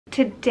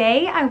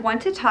Today I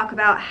want to talk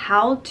about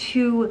how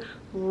to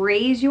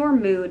raise your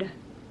mood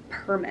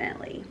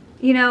permanently.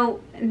 You know,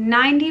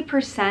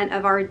 90%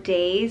 of our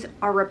days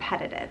are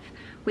repetitive.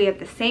 We have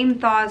the same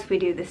thoughts, we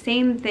do the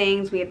same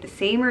things, we have the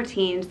same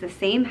routines, the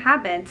same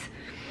habits.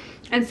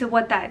 And so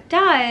what that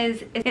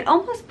does is it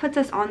almost puts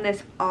us on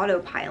this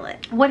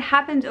autopilot. What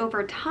happens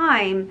over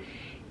time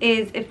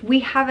is if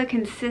we have a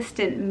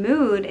consistent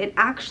mood, it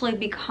actually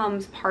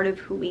becomes part of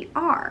who we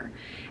are.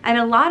 And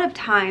a lot of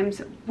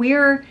times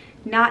we're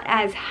not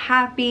as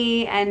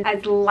happy and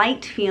as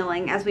light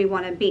feeling as we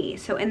want to be.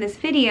 So in this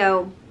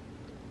video,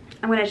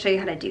 I'm going to show you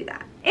how to do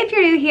that. If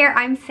you're new here,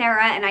 I'm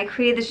Sarah and I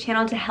created this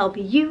channel to help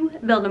you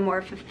build a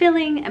more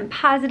fulfilling and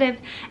positive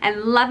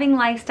and loving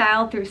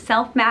lifestyle through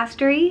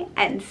self-mastery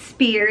and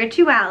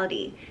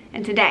spirituality.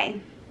 And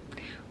today,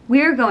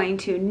 we're going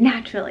to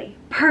naturally,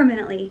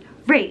 permanently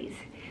raise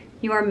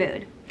your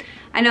mood.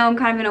 I know I'm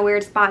kind of in a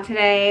weird spot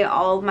today.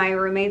 All of my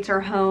roommates are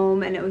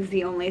home and it was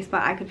the only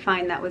spot I could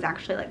find that was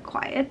actually like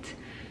quiet.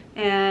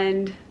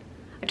 And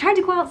I tried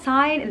to go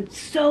outside and it's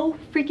so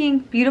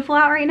freaking beautiful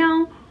out right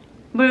now,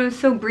 but it was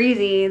so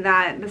breezy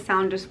that the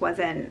sound just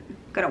wasn't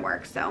gonna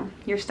work. So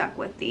you're stuck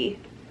with the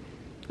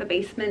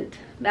basement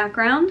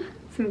background.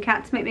 Some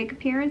cats might make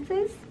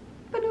appearances,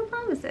 but no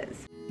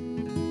promises.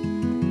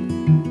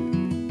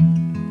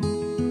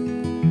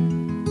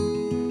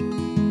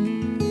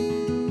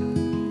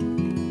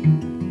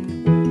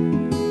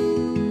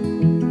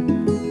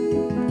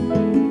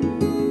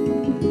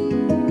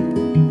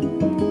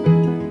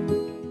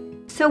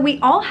 So we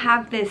all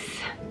have this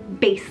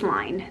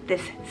baseline,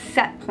 this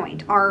set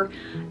point, our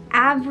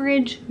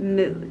average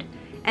mood.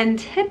 And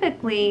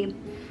typically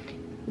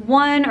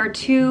 1 or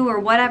 2 or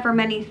whatever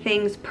many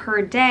things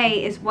per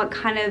day is what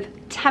kind of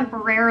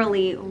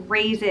temporarily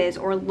raises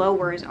or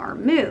lowers our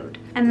mood.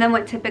 And then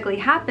what typically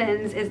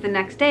happens is the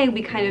next day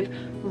we kind of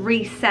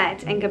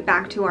reset and get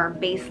back to our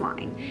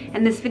baseline.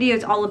 And this video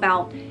is all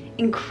about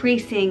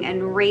increasing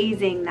and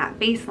raising that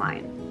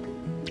baseline.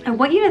 I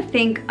want you to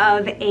think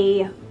of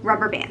a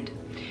rubber band.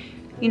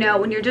 You know,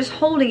 when you're just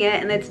holding it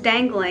and it's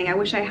dangling. I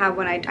wish I had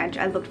one. I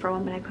looked for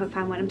one, but I couldn't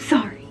find one. I'm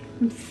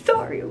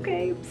sorry,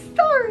 okay? I'm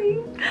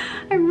sorry.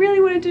 I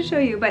really wanted to show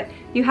you, but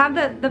you have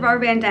the rubber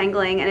band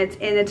dangling and it's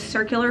in its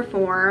circular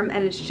form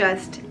and it's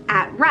just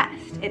at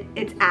rest.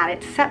 It's at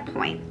its set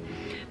point.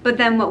 But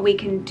then what we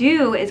can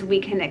do is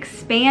we can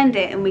expand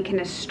it and we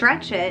can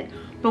stretch it.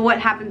 But what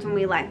happens when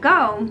we let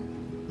go?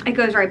 It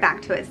goes right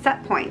back to its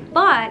set point.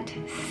 But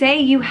say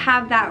you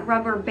have that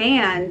rubber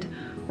band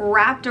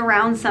wrapped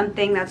around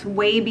something that's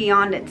way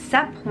beyond its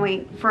set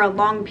point for a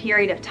long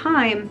period of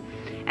time,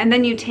 and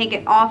then you take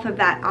it off of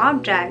that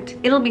object,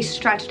 it'll be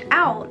stretched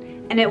out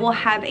and it will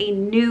have a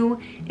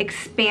new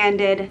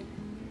expanded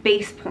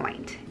base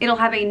point. It'll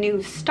have a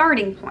new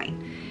starting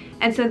point.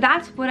 And so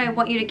that's what I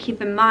want you to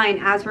keep in mind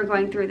as we're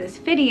going through this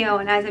video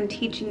and as I'm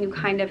teaching you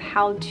kind of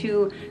how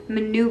to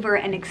maneuver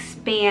and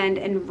expand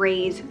and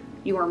raise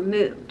your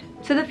mood.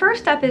 So the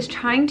first step is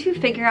trying to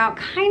figure out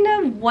kind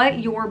of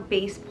what your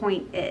base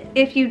point is.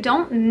 If you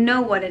don't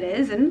know what it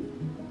is, and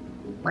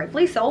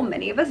rightfully so,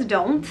 many of us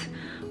don't,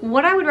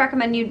 what I would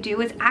recommend you do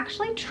is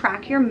actually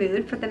track your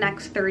mood for the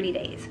next 30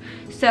 days.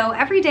 So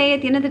every day at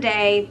the end of the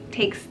day,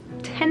 takes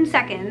 10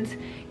 seconds,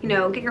 you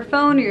know, get your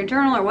phone or your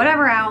journal or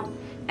whatever out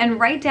and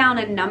write down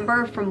a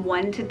number from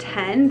 1 to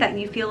 10 that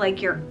you feel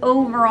like your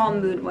overall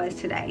mood was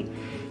today.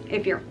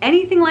 If you're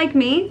anything like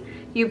me,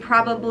 you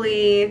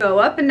probably go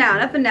up and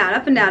down, up and down,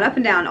 up and down, up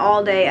and down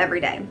all day,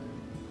 every day.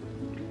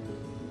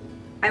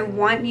 I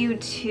want you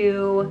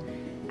to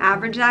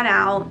average that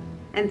out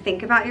and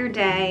think about your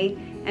day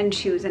and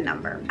choose a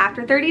number.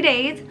 After 30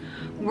 days,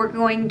 we're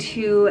going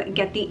to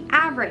get the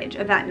average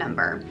of that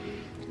number.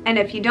 And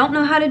if you don't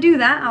know how to do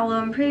that, although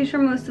I'm pretty sure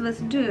most of us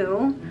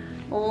do,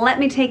 let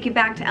me take you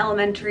back to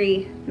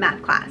elementary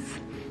math class.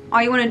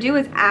 All you want to do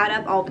is add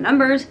up all the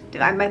numbers,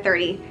 divide by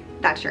 30,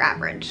 that's your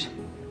average.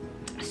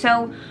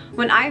 So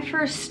when I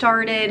first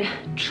started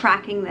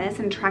tracking this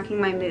and tracking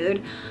my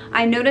mood,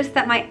 I noticed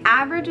that my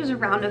average was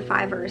around a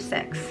 5 or a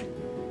 6.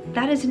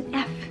 That is an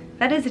F.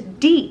 That is a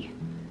D.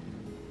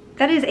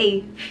 That is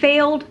a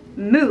failed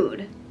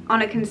mood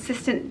on a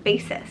consistent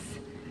basis.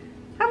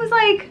 I was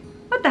like,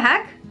 what the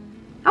heck?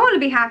 I want to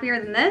be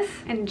happier than this.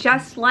 And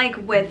just like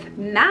with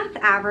math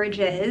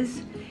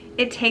averages,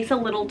 it takes a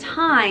little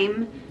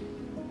time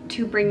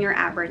to bring your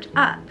average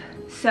up.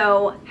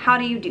 So how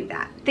do you do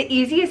that? The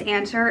easiest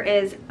answer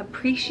is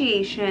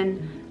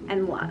appreciation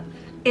and love.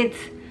 It's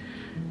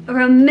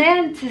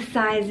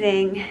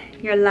romanticizing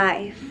your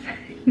life.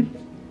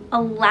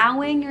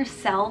 Allowing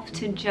yourself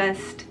to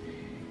just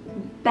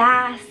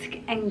bask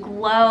and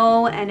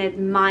glow and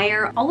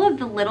admire all of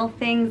the little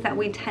things that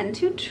we tend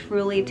to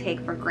truly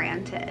take for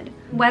granted.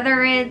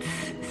 Whether it's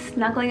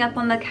snuggling up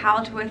on the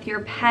couch with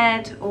your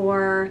pet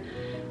or,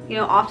 you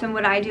know, often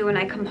what I do when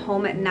I come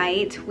home at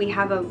night, we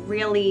have a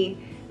really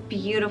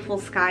beautiful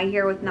sky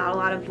here with not a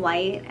lot of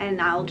light, and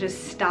I'll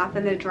just stop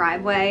in the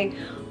driveway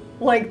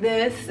like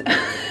this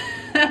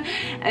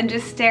and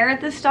just stare at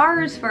the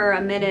stars for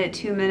a minute,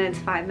 2 minutes,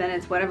 5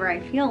 minutes, whatever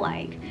I feel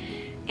like.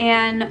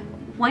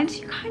 And once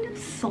you kind of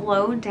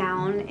slow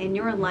down in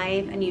your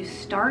life and you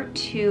start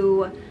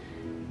to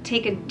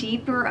take a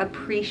deeper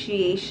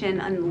appreciation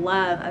and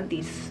love of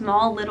these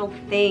small little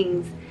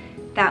things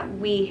that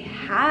we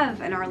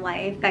have in our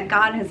life that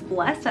God has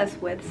blessed us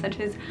with, such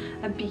as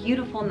a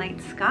beautiful night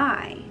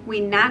sky, we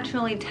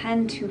naturally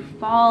tend to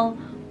fall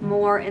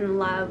more in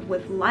love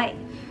with life,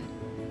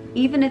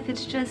 even if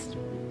it's just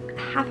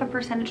half a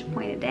percentage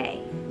point a day,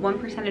 1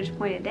 percentage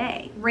point a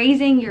day.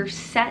 Raising your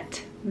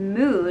set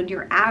mood,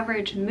 your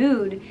average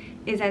mood,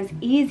 is as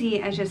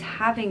easy as just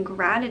having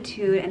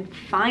gratitude and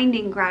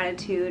finding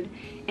gratitude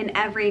in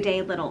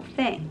everyday little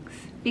things.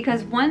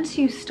 Because once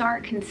you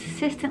start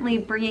consistently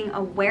bringing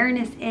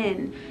awareness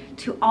in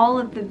to all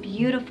of the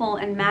beautiful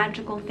and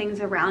magical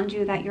things around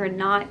you that you're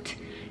not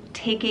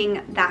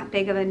taking that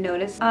big of a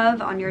notice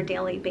of on your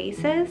daily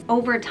basis,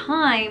 over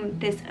time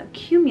this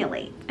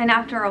accumulates. And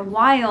after a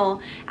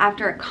while,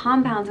 after it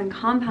compounds and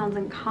compounds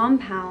and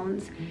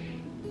compounds,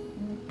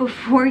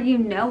 before you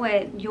know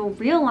it, you'll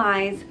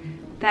realize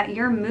that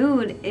your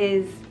mood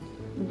is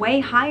way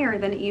higher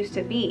than it used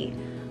to be.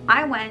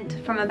 I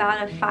went from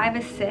about a 5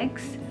 or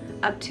 6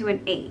 up to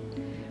an 8.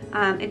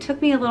 It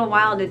took me a little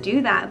while to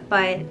do that,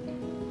 but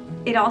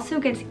it also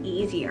gets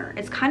easier.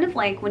 It's kind of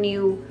like when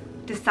you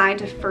decide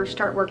to first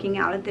start working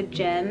out at the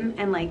gym,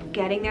 and like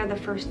getting there the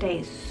first day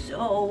is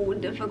so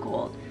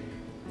difficult,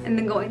 and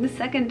then going the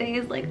second day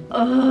is like,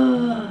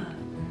 ugh.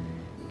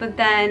 But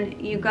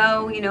then you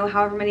go, you know,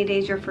 however many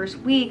days your first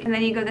week, and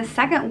then you go the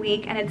second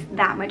week and it's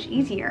that much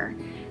easier.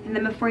 And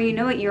then before you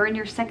know it, you're in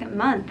your second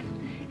month,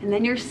 and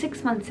then you're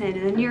 6 months in,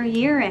 and then you're a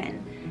year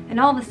in, and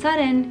all of a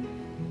sudden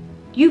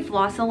you've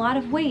lost a lot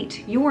of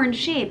weight, you're in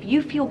shape,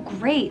 you feel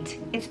great.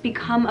 It's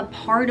become a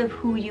part of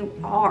who you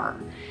are.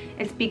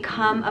 It's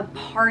become a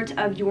part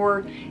of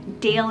your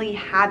daily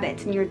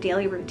habits and your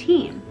daily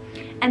routine.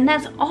 And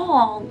that's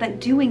all that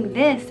doing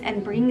this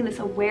and bringing this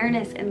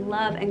awareness and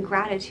love and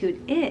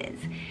gratitude is.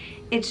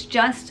 It's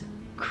just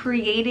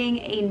creating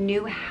a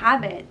new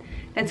habit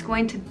that's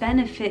going to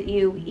benefit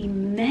you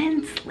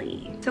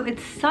immensely. So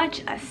it's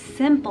such a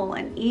simple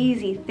and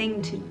easy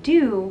thing to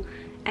do,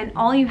 and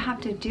all you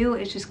have to do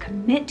is just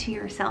commit to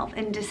yourself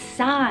and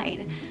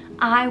decide,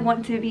 I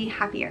want to be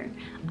happier.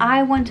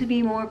 I want to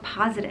be more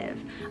positive.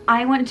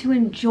 I want to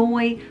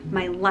enjoy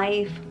my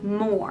life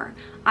more.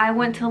 I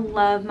want to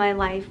love my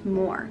life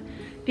more.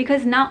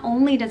 Because not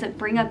only does it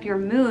bring up your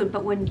mood,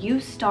 but when you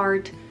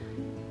start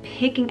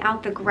picking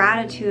out the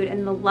gratitude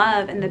and the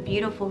love and the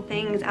beautiful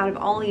things out of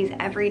all these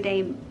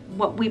everyday,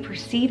 what we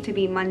perceive to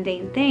be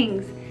mundane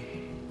things,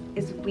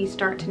 is we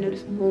start to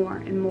notice more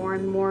and more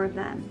and more of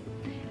them.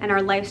 And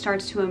our life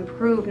starts to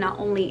improve not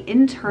only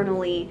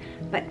internally,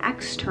 but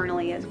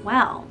externally as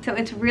well. So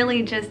it's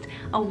really just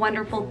a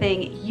wonderful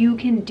thing. You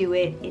can do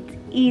it. It's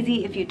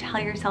easy if you tell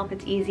yourself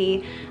it's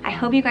easy. I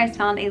hope you guys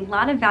found a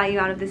lot of value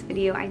out of this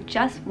video. I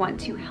just want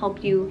to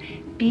help you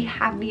be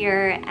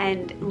happier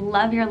and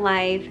love your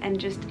life and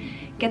just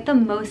get the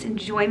most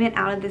enjoyment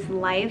out of this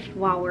life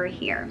while we're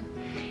here.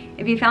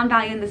 If you found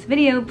value in this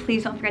video,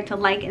 please don't forget to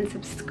like and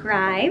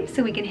subscribe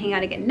so we can hang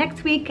out again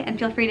next week, and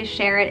feel free to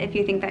share it if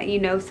you think that you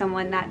know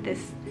someone that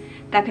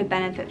could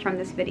benefit from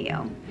this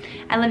video.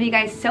 I love you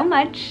guys so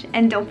much,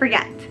 and don't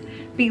forget,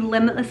 be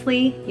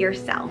limitlessly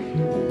yourself.